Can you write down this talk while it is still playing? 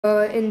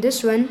In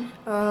this one,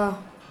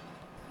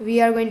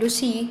 we are going to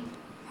see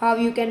how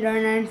you can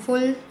run a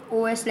full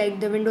OS like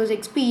the Windows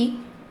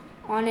XP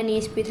on an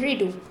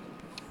ESP32.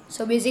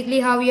 So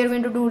basically how we are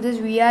going to do this,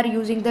 we are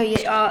using the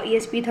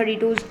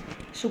ESP32's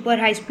super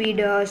high speed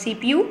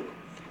CPU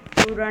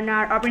to run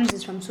our operating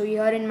system. So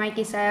here in my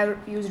case I have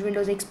used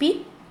Windows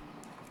XP,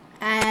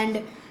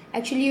 and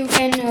actually you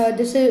can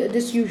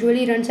this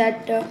usually runs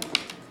at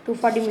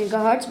 240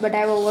 megahertz, but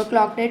I have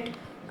overclocked it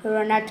to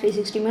run at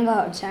 360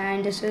 megahertz,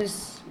 and this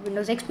is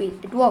Windows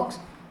XP. It works.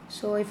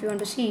 So if you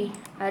want to see,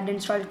 I had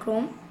installed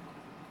Chrome,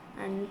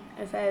 and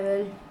if I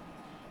will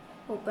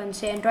open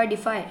say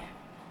Androidify,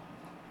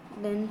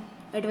 then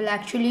it will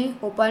actually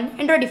open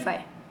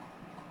Androidify.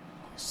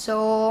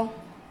 So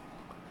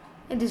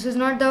this is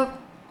not the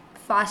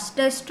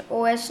fastest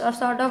OS or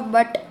sort of,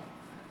 but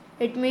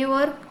it may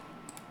work.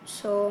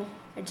 So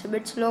it's a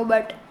bit slow,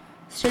 but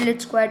still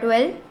it's quite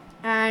well.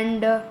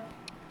 And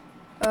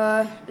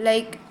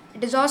like,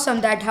 it is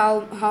awesome that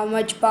how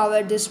much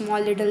power this small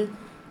little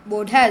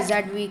board has,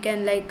 that we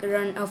can like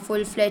run a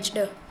full-fledged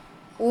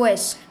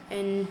OS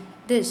in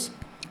this.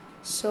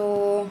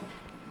 So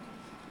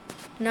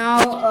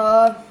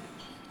now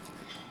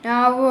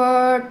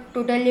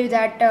to tell you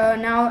that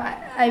now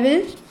I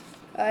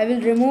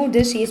will remove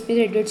this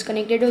ESP32. It's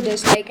connected to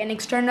this like an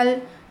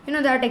external,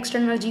 that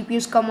external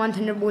GPUs come on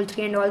Thunderbolt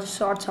 3 and all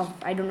sorts of,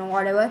 I don't know,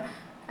 whatever.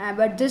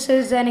 But this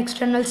is an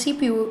external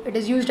CPU. It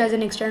is used as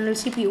an external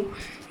CPU,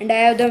 and I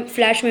have the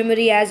flash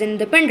memory as in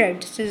the pen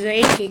drive. This is a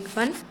 8 gig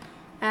one,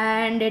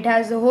 and it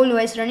has the whole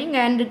OS running.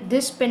 And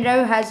this pen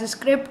drive has a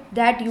script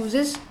that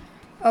uses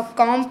a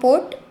COM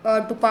port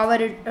to power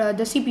it,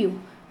 the CPU.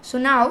 So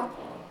now,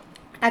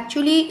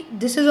 actually,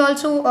 this is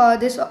also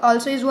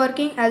is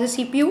working as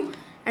a CPU,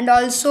 and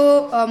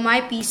also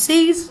my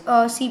PC's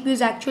CPU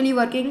is actually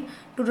working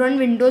to run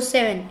Windows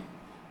 7.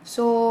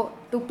 So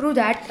to prove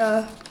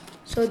that.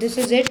 So this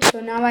is it. So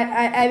now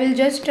I will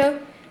just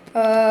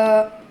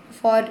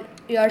for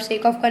your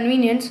sake of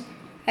convenience,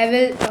 I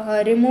will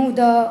remove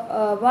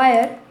the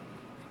wire.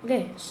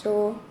 Okay,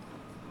 so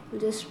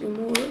just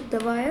remove the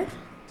wire.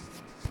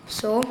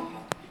 So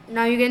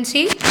now you can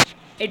see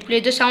it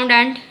plays the sound,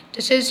 and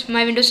this is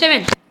my Windows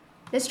 7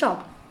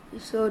 desktop.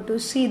 So to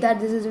see that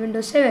this is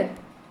Windows 7,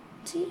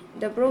 see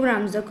the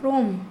programs, the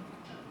Chrome,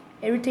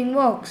 everything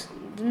works,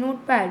 the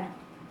notepad,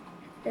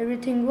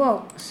 everything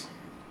works,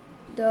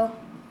 the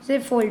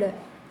zip folder.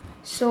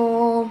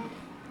 So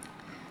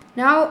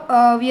now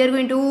we are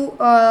going to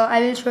I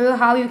will show you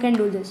how you can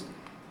do this.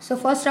 So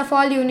first of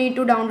all, you need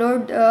to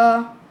download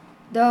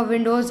the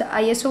Windows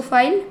ISO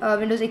file,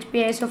 Windows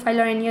XP ISO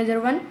file, or any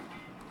other one.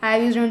 I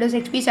have used Windows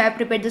XP, so I have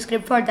prepared the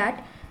script for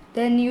that.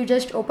 Then you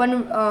just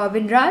open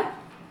WinRAR,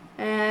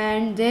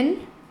 and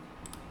then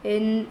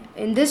in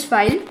this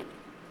file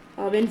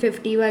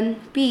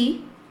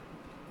Win51p,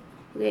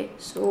 okay,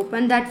 so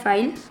open that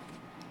file.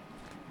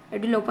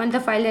 It will open the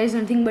file as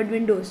nothing but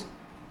Windows.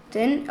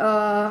 Then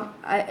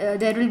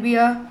there will be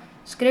a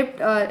script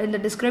in the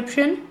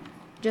description.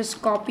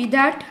 Just copy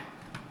that.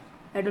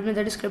 I don't know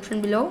the description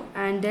below,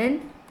 and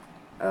then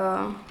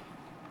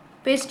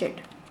paste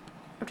it.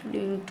 After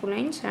doing 2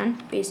 lines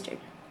and paste it.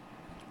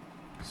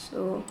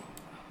 So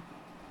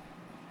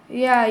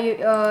yeah,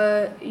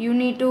 you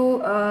need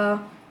to. I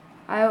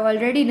have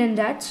already done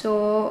that.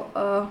 So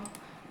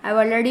I've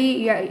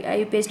already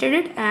I pasted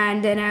it,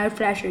 and then I have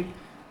flashed it.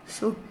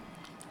 So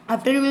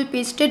after you will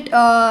paste it,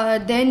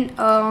 then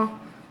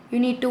you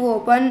need to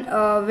open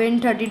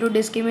Win32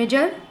 disk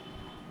imager,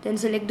 then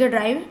select the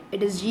drive.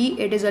 It is G,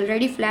 it is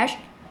already flashed.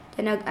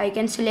 Then I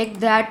can select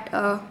that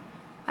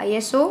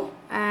ISO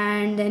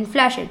and then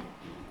flash it.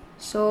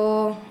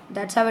 So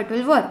that's how it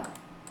will work.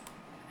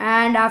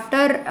 And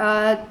after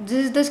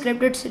this is the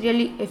script. It's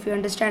really, if you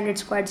understand,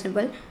 it's quite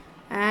simple,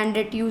 and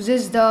it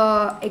uses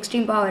the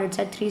extreme power. It's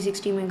at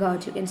 360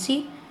 megahertz, you can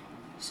see.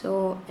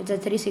 So it's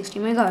at 360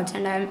 megahertz,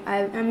 and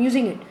I'm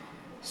using it.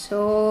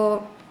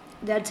 So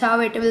that's how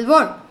it will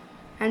work.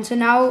 And so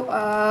now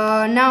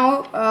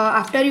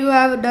after you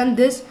have done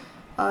this,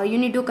 you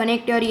need to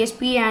connect your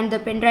ESP and the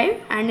pen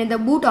drive, and in the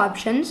boot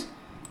options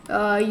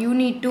you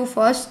need to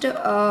first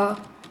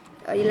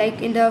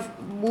like in the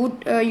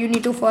boot you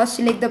need to first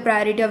select the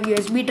priority of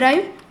USB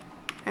drive,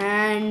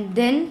 and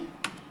then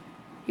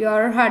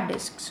your hard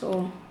disk.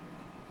 So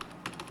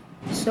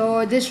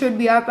this should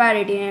be your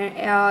priority.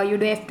 You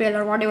do FPL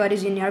or whatever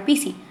is in your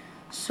PC.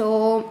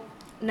 So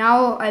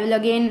now I will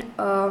again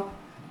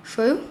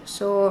show you.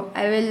 So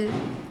I will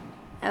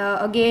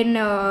again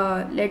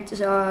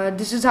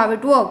this is how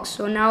it works.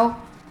 So now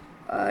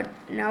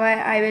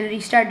I will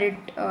restart it.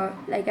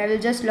 Like, I will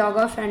just log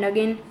off and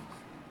again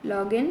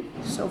log in.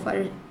 So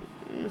for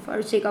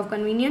sake of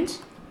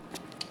convenience,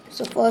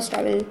 so first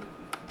I will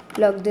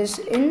plug this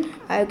in.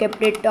 I have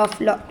kept it off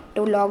to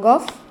log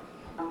off,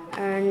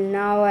 and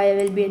now I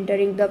will be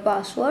entering the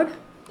password.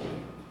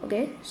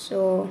 Okay,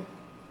 so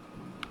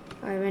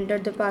I have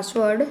entered the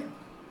password.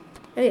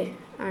 Okay,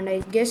 and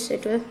I guess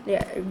it will,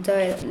 yeah,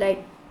 the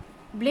light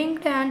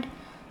blinked, and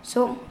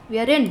so we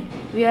are in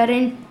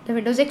the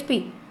Windows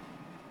XP.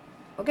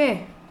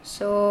 Okay,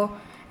 So,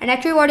 and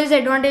actually what is the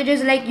advantage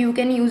is like you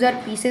can use our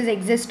PC's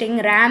existing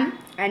RAM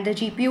and the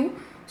GPU.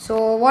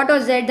 So what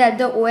was that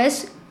the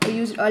OS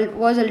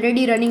was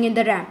already running in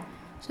the RAM.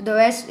 So the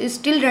OS is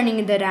still running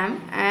in the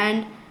RAM,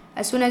 and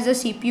as soon as the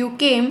CPU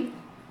came,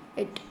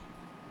 it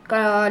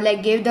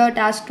like gave the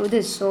task to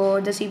this. So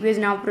the CPU is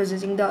now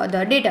processing the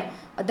other data.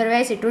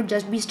 Otherwise it would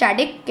just be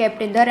static,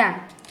 kept in the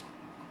RAM.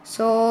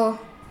 So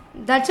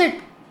that's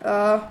it.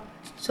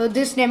 So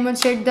this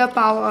demonstrates the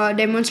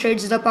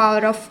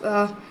power of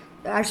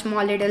our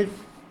small little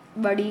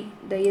buddy,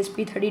 the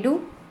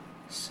ESP32.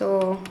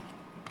 So,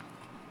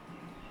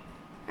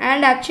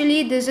 and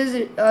actually this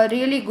is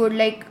really good,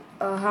 like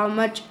how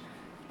much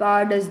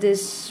power does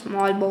this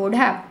small board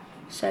have.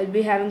 So I'll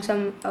be having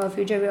some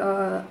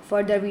future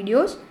further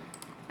videos,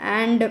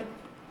 and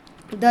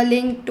the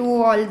link to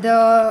all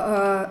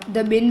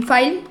the bin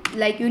file,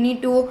 like you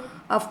need to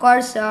of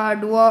course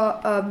do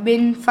a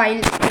bin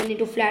file. You need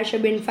to flash a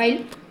bin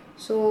file,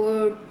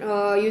 so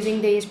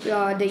using the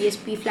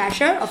ESP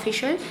flasher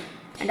official,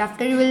 and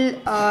after you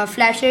will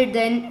flash it,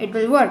 then it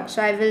will work.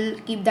 So I will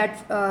keep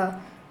that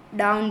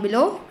down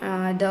below,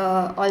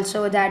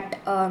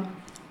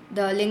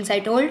 the links I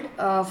told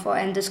for,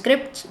 and the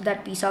scripts,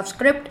 that piece of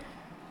script.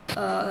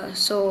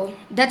 So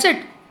that's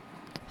it.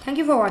 Thank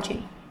you for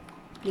watching.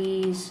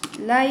 Please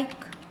like,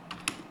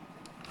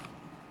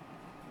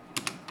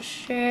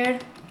 share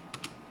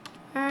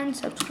and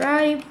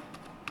subscribe.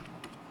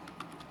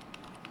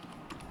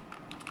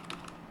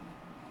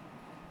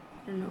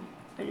 I don't know,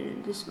 why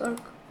didn't this work?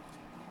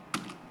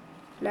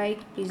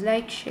 Please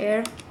like,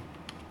 share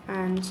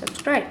and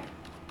subscribe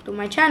to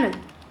my channel,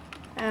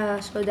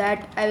 so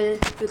that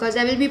because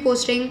I will be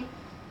posting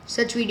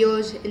such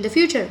videos in the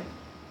future.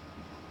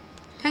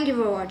 Thank you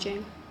for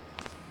watching.